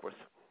you work with.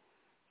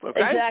 Okay?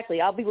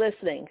 Exactly. I'll be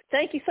listening.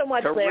 Thank you so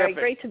much, Terrific. Larry.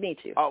 Great to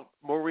meet you. Oh,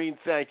 Maureen,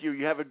 thank you.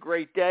 You have a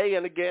great day,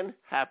 and again,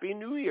 Happy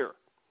New Year.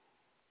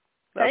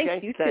 Okay?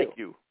 Thank you, Thank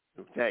you.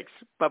 Thanks.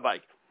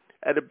 Bye-bye.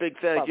 And a big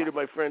thank you to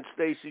my friend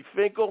Stacy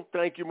Finkel.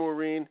 Thank you,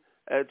 Maureen.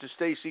 And to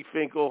Stacy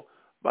Finkel,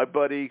 my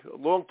buddy, a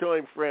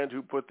longtime friend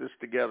who put this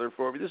together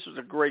for me. This was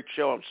a great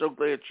show. I'm so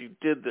glad she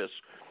did this.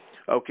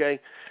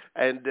 Okay?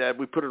 And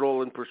we put it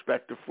all in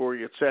perspective for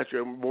you,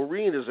 etc.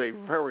 Maureen is a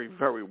very,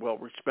 very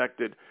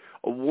well-respected,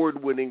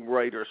 award-winning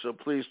writer, so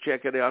please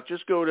check it out.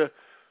 Just go to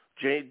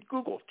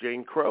Google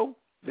Jane Crow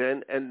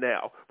Then and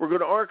Now. We're going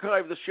to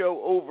archive the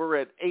show over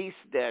at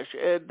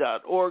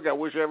ace-ed.org. I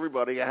wish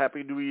everybody a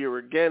Happy New Year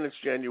again. It's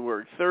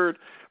January 3rd.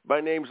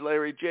 My name's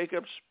Larry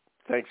Jacobs.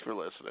 Thanks for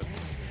listening.